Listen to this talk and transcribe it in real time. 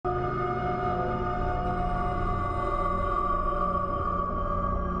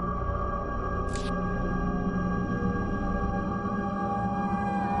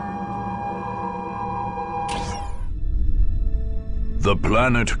The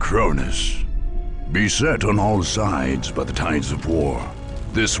planet Cronus. Beset on all sides by the tides of war,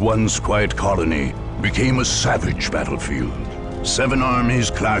 this once quiet colony became a savage battlefield. 7 armies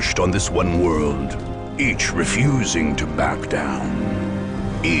clashed on this one world, each refusing to back down.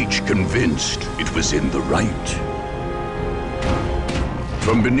 Each convinced it was in the right.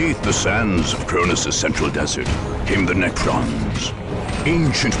 From beneath the sands of Cronus' central desert came the Necrons,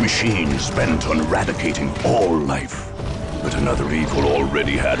 ancient machines bent on eradicating all life. But another evil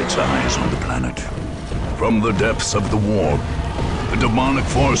already had its eyes on the planet. From the depths of the warp, the demonic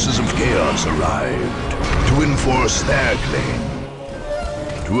forces of chaos arrived to enforce their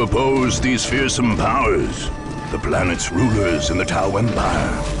claim. To oppose these fearsome powers, the planet's rulers in the Tau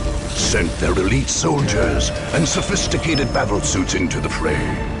Empire sent their elite soldiers and sophisticated battlesuits into the fray.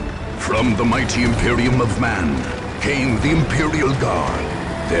 From the mighty Imperium of Man came the Imperial Guard,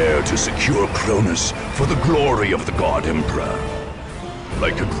 there to secure Cronus for the glory of the God Emperor.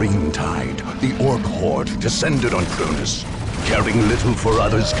 Like a green tide, the Orc horde descended on Cronus, caring little for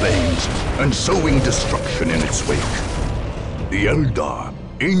others' claims and sowing destruction in its wake. The Eldar,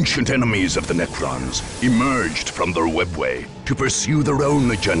 ancient enemies of the Necrons, emerged from their webway to pursue their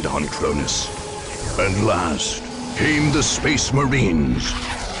own agenda on Cronus. And last came the Space Marines,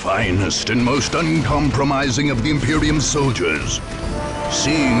 finest and most uncompromising of the Imperium's soldiers.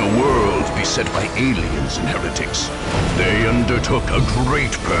 Seeing a world beset by aliens and heretics, they undertook a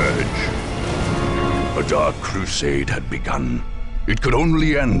great purge. A dark crusade had begun. It could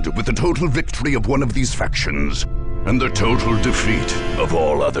only end with the total victory of one of these factions, and the total defeat of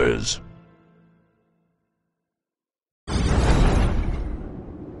all others.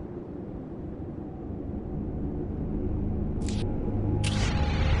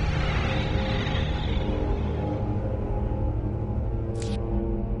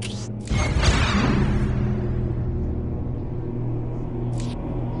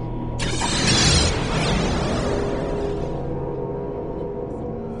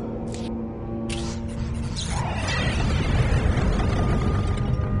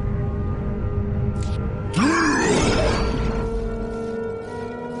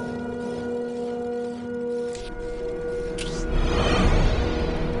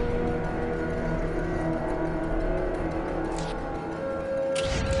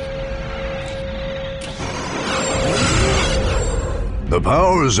 The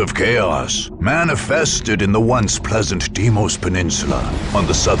powers of chaos manifested in the once pleasant Deimos Peninsula on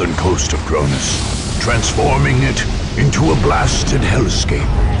the southern coast of Cronus, transforming it into a blasted hellscape.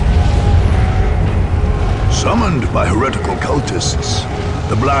 Summoned by heretical cultists,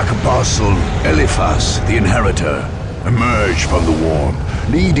 the Black Apostle Eliphas, the Inheritor, emerged from the warp,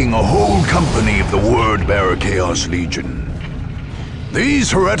 leading a whole company of the Word-bearer Chaos Legion.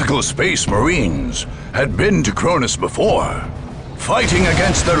 These heretical Space Marines had been to Cronus before, fighting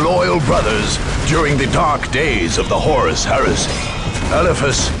against their loyal brothers during the dark days of the Horus Heresy.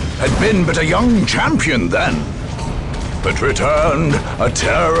 Eliphas had been but a young champion then, but returned a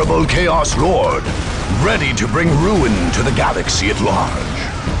terrible Chaos Lord, ready to bring ruin to the galaxy at large.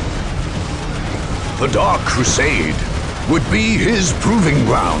 The Dark Crusade would be his proving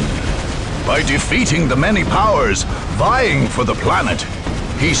ground. By defeating the many powers vying for the planet,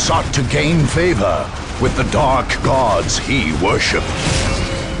 he sought to gain favor with the dark gods he worshipped.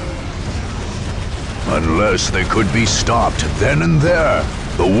 Unless they could be stopped then and there,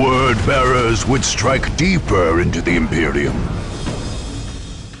 the Word-bearers would strike deeper into the Imperium.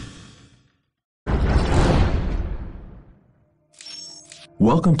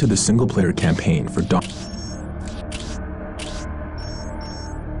 Welcome to the single-player campaign for